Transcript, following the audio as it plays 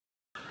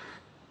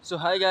सो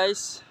hi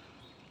guys,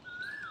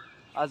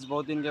 आज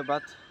बहुत दिन के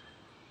बाद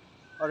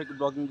और एक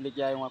ब्लॉगिंग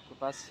लेके आया हूँ आपके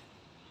पास।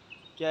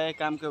 क्या है,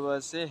 काम के वजह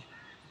से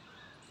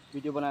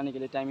वीडियो बनाने के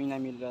लिए टाइम ही नहीं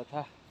मिल रहा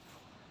था।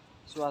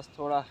 सो आज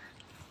थोड़ा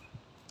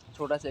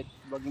छोटा सा एक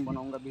ब्लॉगिंग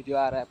बनाऊँगा। वीडियो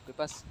आ रहा है आपके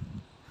पास।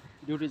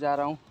 ड्यूटी जा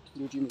रहा हूँ,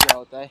 ड्यूटी में क्या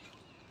होता है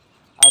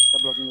आज का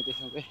ब्लॉगिंग में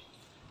देखोगे।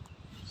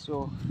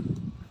 सो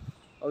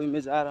अभी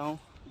मैं जा रहा हूँ।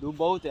 धूप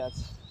बहुत है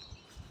आज,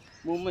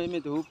 मुंबई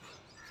में धूप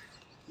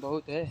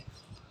बहुत है।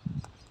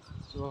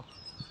 सो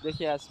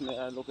देखिए, आज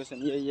मेरा लोकेशन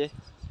यही है,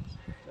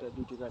 मेरा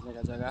ड्यूटी करने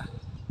का जगह।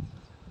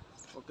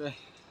 ओके,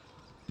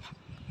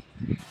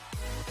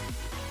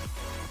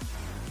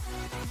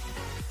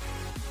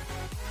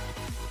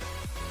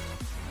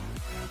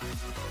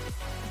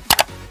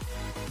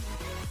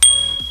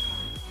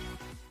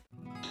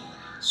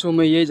 सो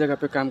मैं यही जगह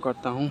पे काम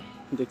करता हूँ।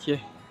 देखिए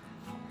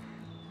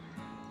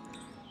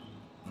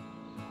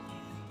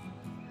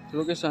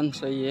लोकेशन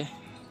सही है।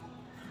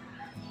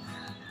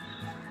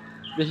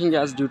 देखेंगे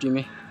आज ड्यूटी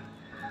में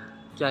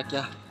क्या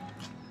क्या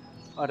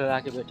ऑर्डर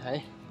आके बैठा है।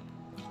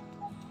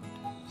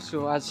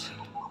 सो आज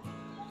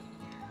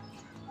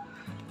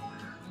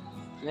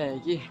क्या है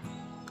कि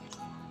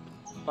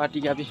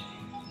पार्टी का भी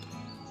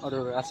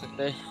ऑर्डर आ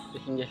सकता है,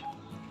 देखेंगे।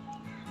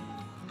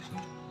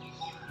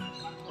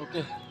 ओके,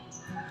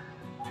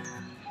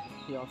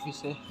 ये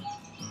ऑफिस है,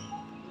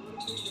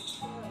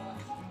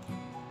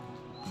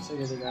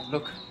 आप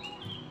लोग।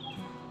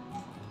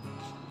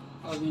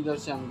 अभी इधर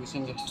से हम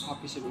घुसेंगे,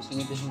 ऑफिस से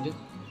घुसेंगे, देखेंगे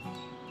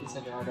किसका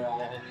क्या ऑर्डर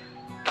आया है।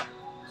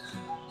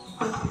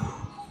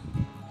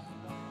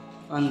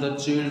 अंदर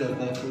चिल्ड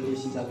होता है, फुल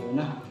एसी चालू है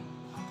ना,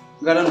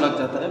 गर्म लग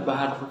जाता है।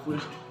 बाहर तो फुल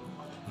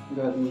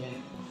गर्मी है।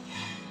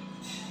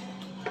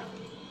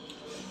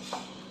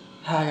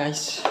 हाँ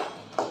गाइस,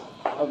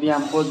 अभी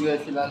हम पहुंच गए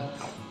फिलहाल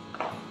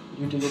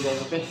ड्यूटी के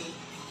जगह पे।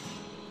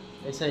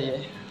 ऐसा ही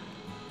है,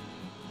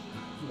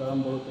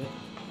 गर्म बहुत है।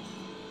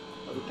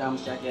 अभी काम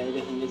क्या क्या है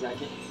देखेंगे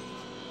जाके,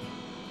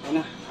 है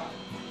ना।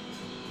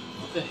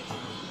 ओके,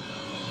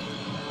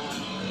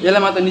 ये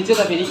ला तो नीचे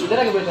था, फिर इधर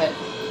आके बैठा है।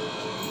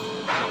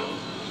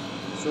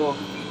 सो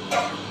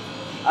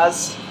आज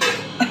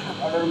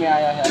ऑर्डर में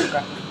आया है आपका,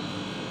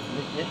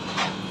 देखिए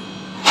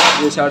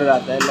जैसे ऑर्डर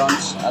आता है।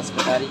 लॉन्च आज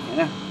का तारीख है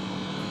ना,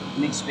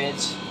 मिक्स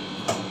वेज,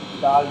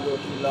 दाल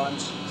रोटी लॉन्च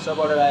सब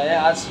ऑर्डर आया है।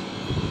 आज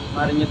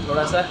मारेंगे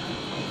थोड़ा सा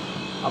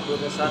आप लोगों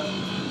के साथ,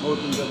 बहुत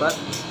दिन के बाद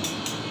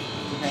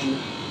दिखाएंगे।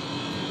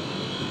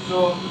 तो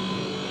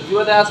जी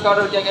बताए आज का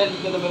ऑर्डर क्या क्या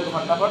लिखे तो मेरे को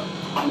फटाफट,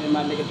 मैं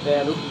मारने के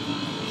तैयार हूँ।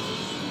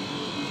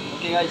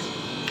 ओके गाइस,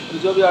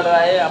 जो भी ऑर्डर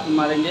आए आप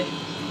मारेंगे।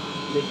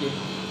 देखिए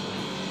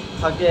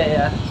थक गया है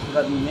यार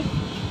गर्मी में।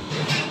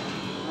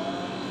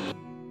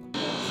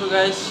 सो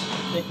गाइस,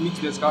 एक मिक्स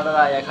वेज का ऑर्डर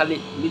आया है, खाली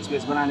मिक्स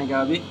वेज बनाने का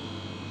अभी।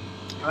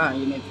 हाँ,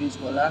 ये मैं फ्रिज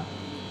खोला,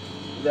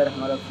 इधर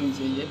हमारा फ्रिज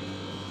है, ये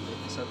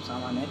सब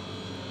सामान है।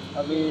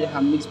 अभी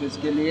हम मिक्स वेज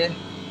के लिए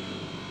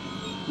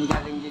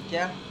निकालेंगे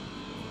क्या,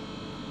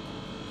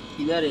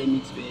 इधर है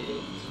मिक्स वेज।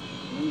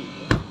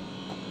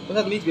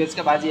 तो मिक्स वेज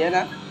का भाजी है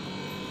ना,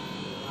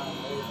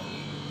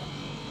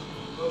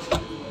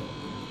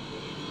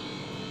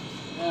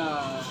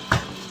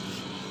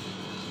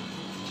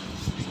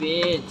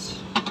 वेज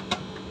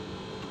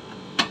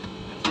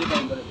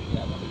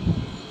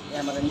ये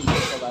हमारा मिक्स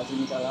वेज का भाजी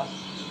निकाला।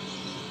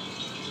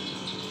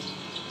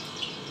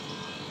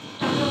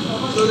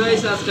 तो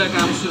गाइस, आज का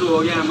काम शुरू हो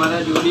गया हमारा।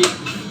 ड्यूटी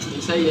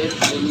ऐसा ही है,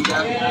 डेली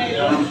का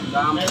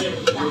काम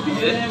जो भी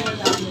है।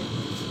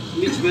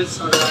 मिक्स वेज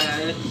ऑर्डर आया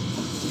है,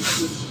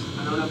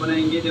 खाना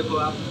बनाएंगे, देखो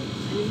आप।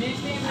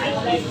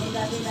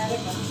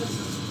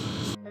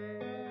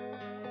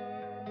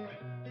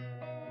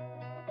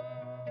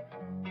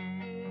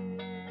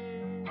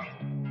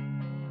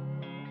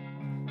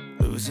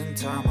 Losing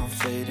time, I'm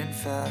fading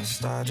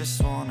fast. I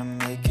just wanna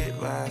make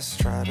it last.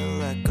 Try to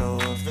let go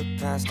of the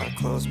past. I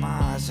close my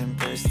eyes,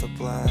 embrace the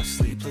blast.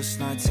 Sleepless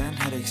nights and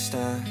headaches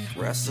stack.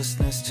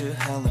 Restlessness to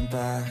hell and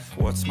back.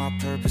 What's my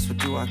purpose? What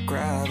do I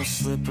grab? A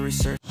slippery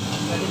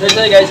surface.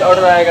 जैसे guys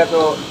order आएगा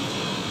तो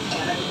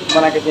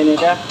बना के देने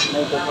का,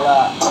 नहीं तो थोड़ा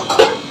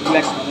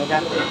रिलैक्स होने का।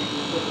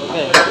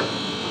 ओके,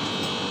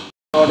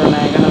 ऑर्डर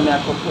नहीं आएगा ना, मैं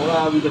आपको थोड़ा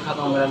अभी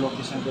दिखाता हूँ मेरा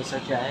लोकेशन कैसा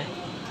क्या है।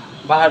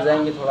 बाहर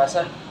जाएंगे, थोड़ा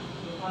सा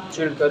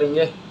चिल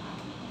करेंगे,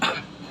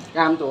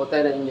 काम तो होता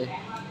ही रहेंगे,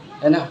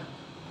 है ना।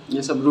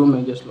 ये सब रूम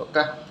है गेस्ट लोग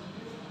का।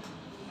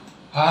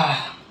 हाँ,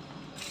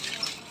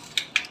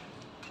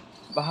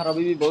 बाहर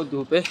अभी भी बहुत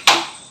धूप है।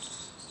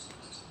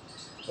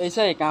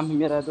 ऐसा ही काम है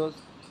मेरा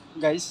दोस्त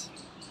गाइस।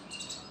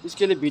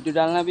 इसके लिए वीडियो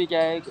डालना भी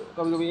क्या है,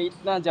 कभी कभी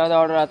इतना ज़्यादा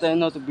ऑर्डर आता है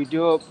ना, तो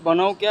वीडियो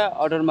बनाऊँ क्या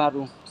ऑर्डर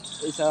मारूँ,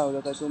 ऐसा हो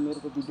जाता है। तो मेरे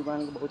को वीडियो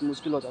बनाने का बहुत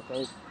मुश्किल हो जाता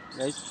है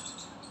गाइस।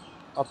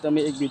 हफ्ते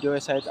में एक वीडियो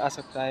शायद आ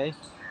सकता है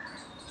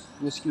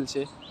मुश्किल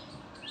से,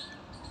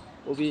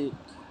 वो भी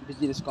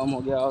बिजनेस कम हो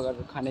गया,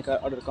 अगर खाने का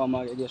ऑर्डर कम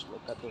आ गया गेस्ट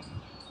लोग का, तो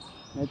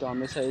नहीं तो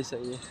हमेशा ऐसा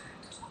ही है।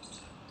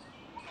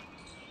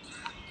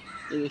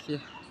 ये देखिए,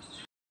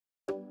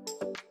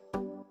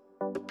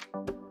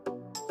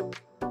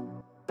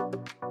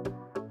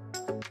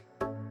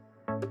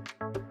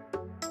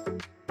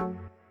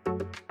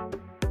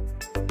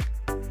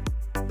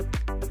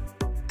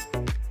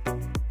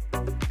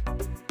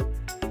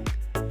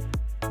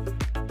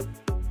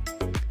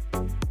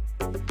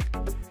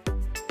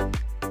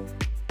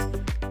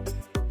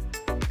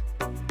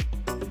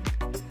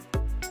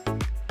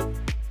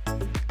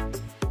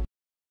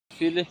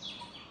 फिर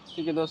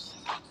ठीक है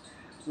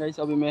दोस्त गाइस,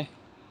 अभी मैं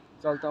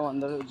चलता हूँ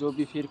अंदर, जो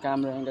भी फिर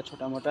काम रहेगा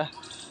छोटा मोटा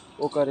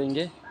वो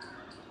करेंगे,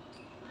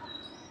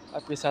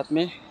 आपके साथ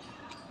में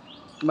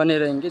बने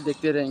रहेंगे,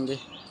 देखते रहेंगे।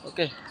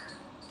 ओके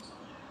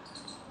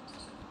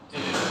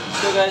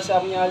तो गाइस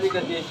अब यहाँ ली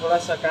करके थोड़ा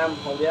सा काम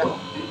हो गया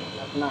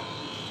अपना,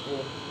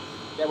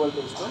 क्या बोलते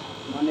हैं इसको,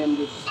 ऑनियन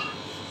को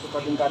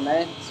कटिंग करना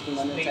है, इसको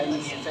मैंने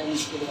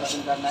चाइनीज के लिए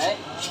कटिंग करना है।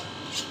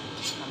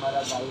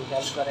 हमारा भाई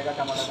हेल्प करेगा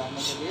टमाटर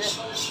काटने के लिए।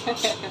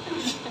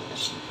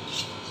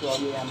 सो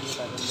अभी हम भी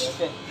करेंगे।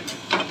 Okay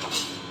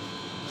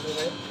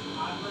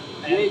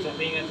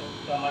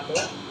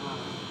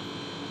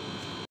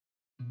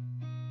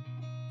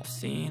I've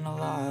seen a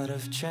lot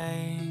of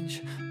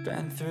change,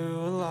 been through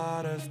a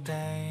lot of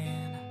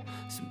pain.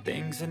 Some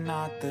things are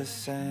not the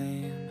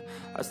same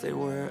as they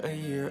were a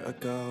year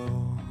ago,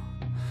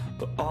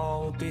 but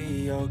all will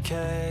be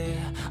okay.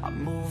 I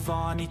move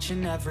on each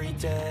and every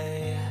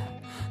day.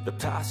 The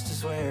past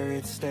is where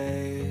it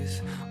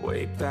stays,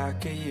 way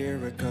back a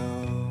year ago.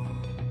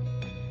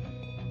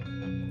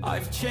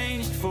 I've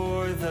changed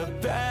for the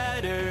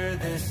better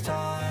this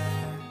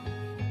time.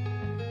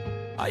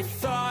 I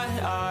thought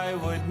I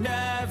would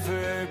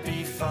never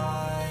be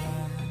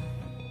fine.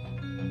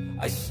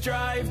 I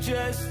strive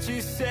just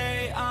to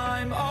say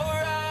I'm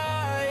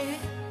alright,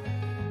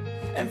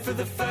 and for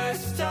the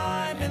first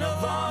time in a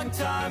long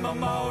time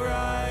I'm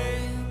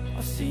alright.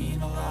 I've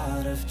seen a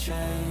lot of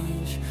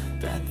change,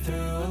 been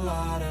through a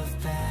lot of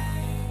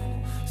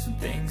pain. Some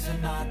things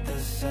are not the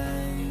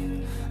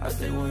same as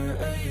they were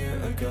a year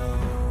ago,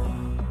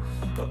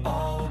 but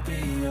all will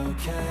be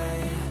okay.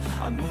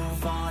 I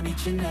move on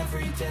each and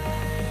every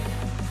day.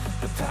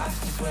 The past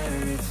is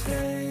where it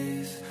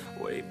stays,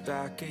 way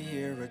back a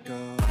year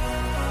ago.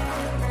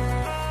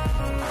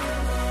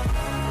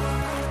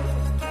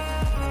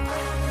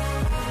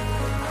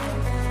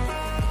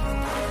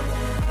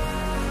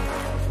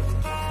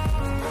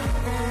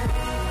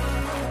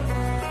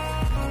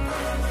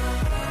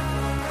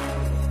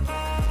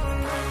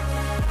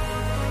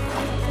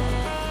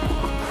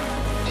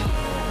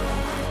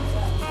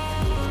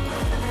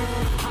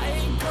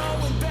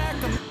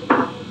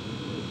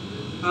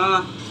 हाँ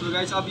so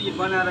guys अभी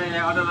बना रहे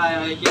हैं, order आया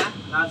है क्या,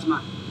 rajma,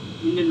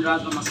 Indian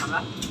rajma masala.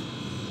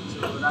 सो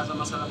राजमा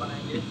मसाला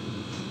बनाएंगे,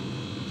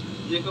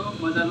 देखो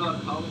मजा लो और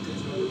खाओ।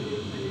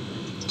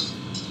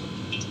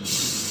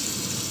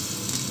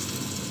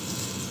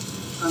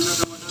 कांदा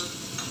टमाटर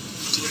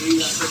यही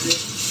अच्छे से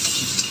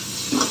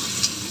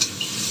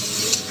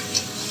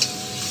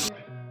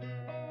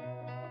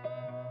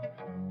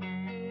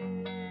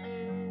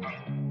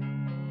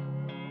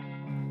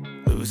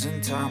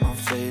Losing time, I'm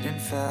fading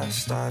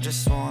fast. I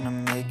just wanna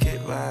make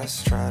it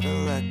last. Try to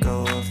let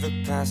go of the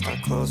past. I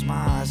close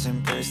my eyes,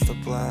 embrace the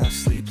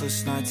blast.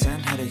 Sleepless nights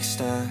and headaches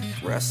stack.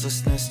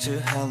 Restlessness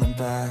to hell and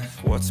back.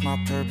 What's my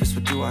purpose?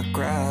 What do I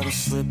grab? A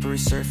slippery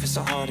surface,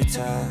 a heart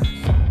attack.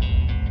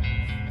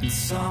 And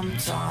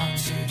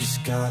sometimes you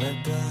just gotta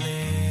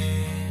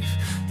believe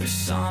there's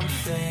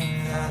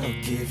something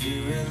that'll give you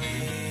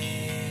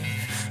relief.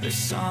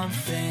 There's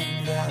something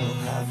that'll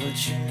have what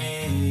you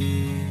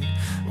need,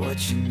 what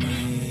you need.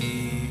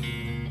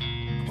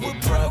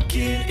 We're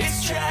broken, it's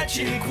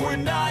tragic, we're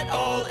not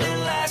all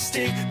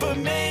elastic, but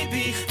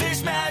maybe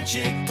there's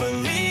magic.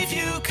 Believe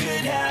you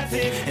could have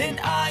it, and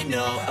I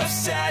know of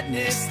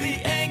sadness, the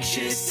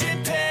anxious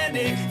and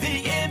panic, the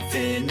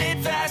infinite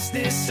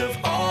vastness of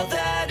all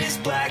that is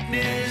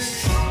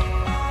blackness.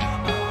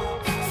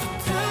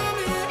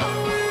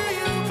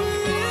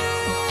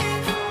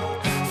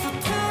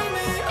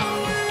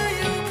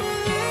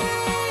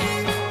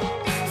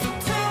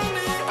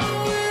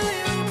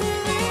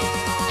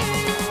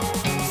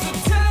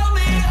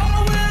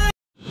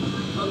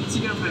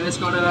 Chicken fried rice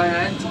का order आया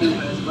है, chicken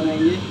fried rice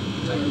बनाएंगे,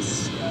 rice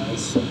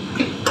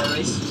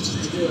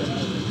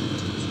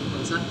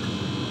simple सा।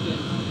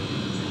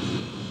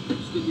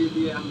 उसके लिए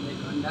दिया हमने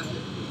एक अंडा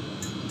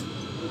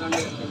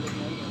करके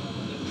देखना है क्या।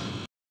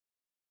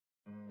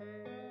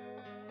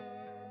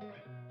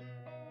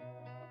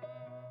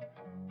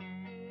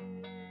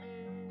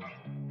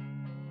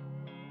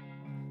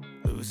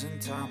 Losing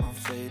time, I'm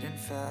fading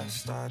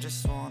fast. I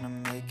just wanna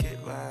make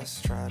it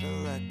last. Try to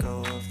let go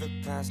of the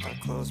past. I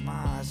close my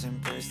eyes,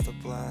 embrace the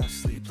blast.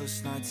 Sleepless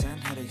nights and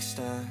headaches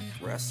stack.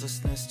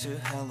 Restlessness to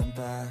hell and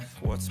back.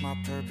 What's my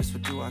purpose?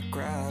 What do I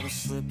grab? A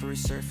slippery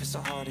surface,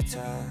 a heart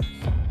attack.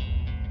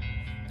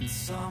 And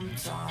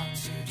sometimes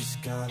you just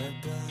gotta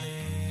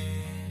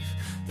believe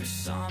there's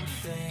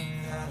something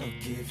that'll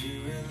give you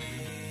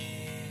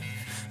relief.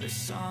 There's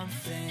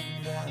something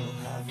that'll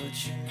have what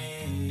you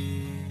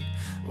need,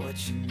 what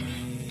you need.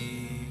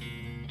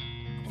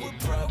 We're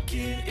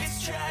broken, it's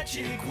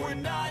tragic, we're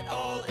not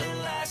all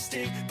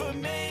elastic, but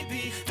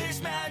maybe there's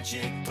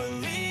magic.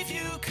 Believe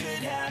you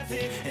could have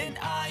it, and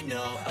I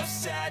know of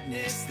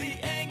sadness, the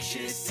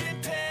anxious and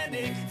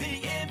panic, the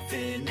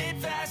infinite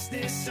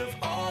vastness of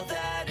all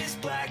that is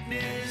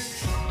blackness.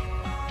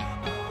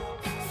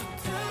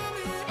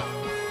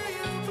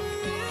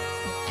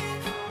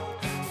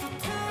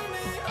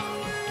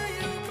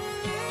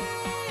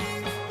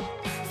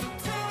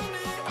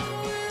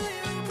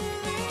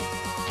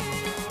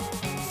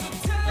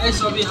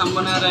 Guys अभी हम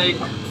बना रहे एक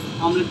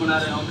omelette बना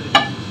रहे हैं।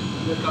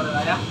 Omelette का order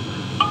आया,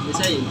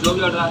 जैसे ही जो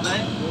भी ऑर्डर आता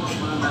है वो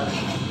बनाना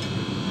है।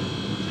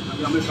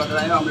 अभी ऑमलेट का ऑर्डर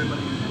आया, ऑमलेट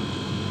बनेंगे।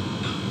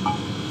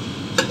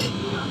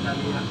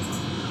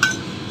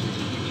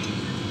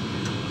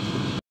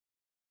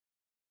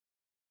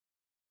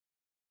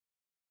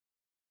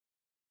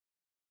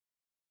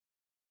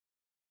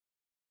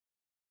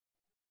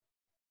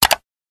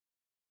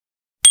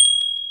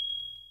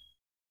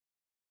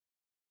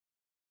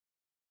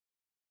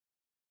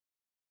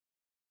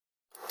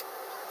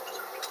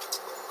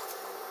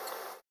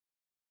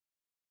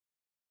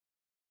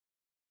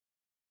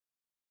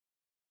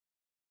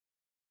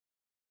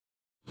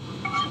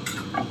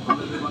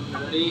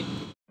 Ready?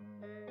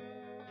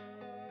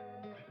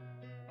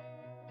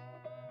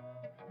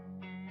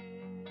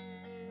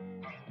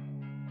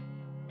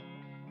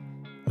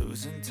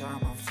 Losing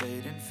time, I'm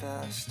fading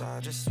fast. I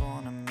just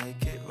wanna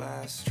make it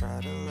last. Try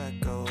to let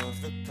go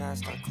of the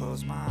past. I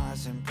close my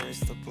eyes,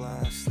 embrace the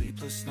blast.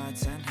 Sleepless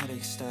nights and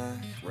headaches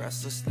stack.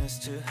 Restlessness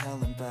to hell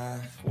and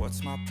back.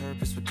 What's my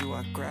purpose? What do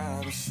I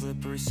grab? A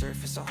slippery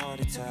surface, a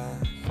heart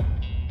attack.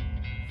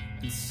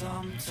 And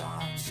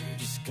sometimes you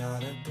just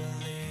gotta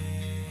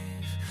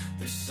believe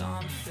there's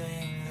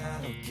something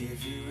that'll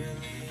give you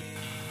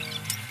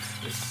relief.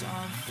 There's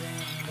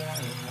something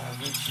that'll have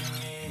what you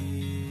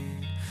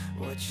need,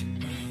 what you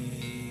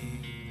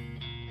need.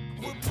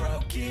 We're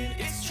broken,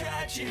 it's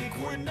tragic,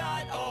 we're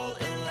not all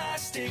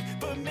elastic,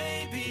 but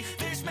maybe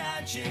there's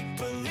magic.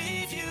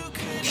 Believe you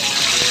could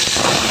have it.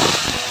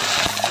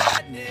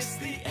 Sadness,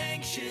 the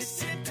anxious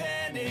and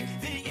panic,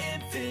 the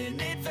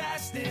infinite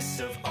vastness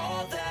of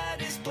all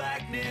that is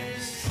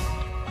blackness.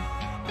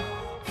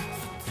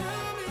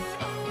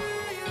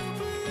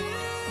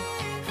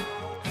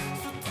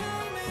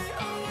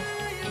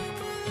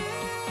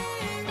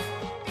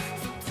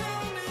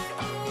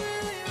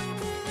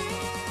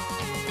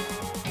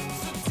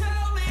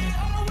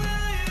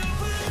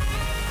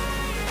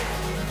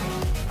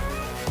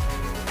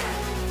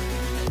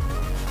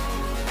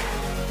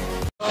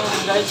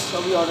 Guys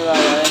अभी order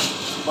आया है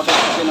butter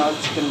chicken और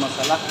chicken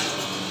मसाला।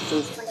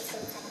 तो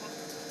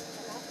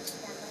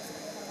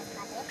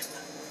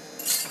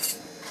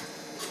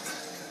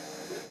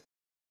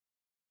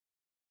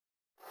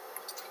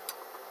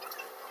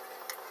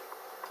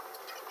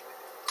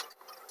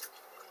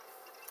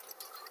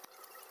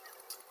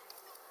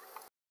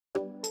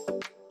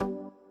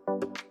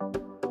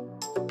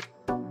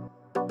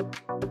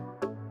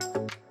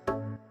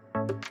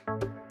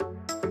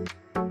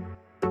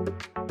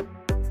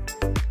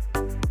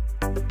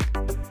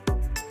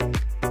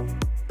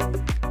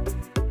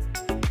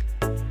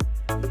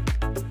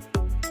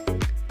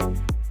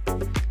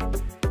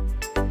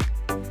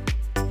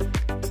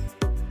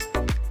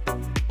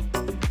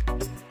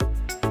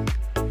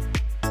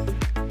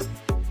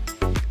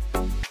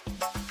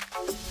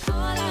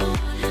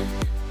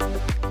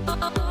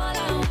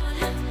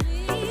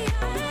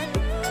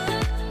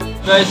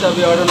guys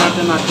अभी order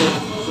मारते मारते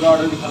पूरा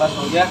order भी खलास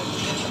हो गया,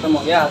 खत्म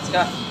हो गया आज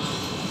का,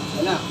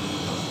 है ना।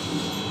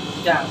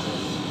 क्या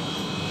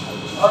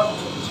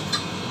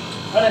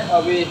अरे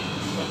अभी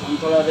हम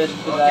थोड़ा रेस्ट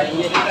पे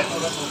जाएंगे,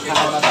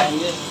 खाना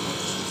बनाएंगे,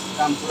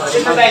 काम पूरा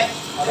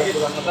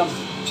खत्म।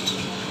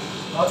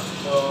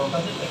 तो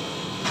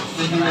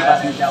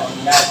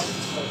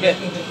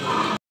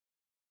ओके।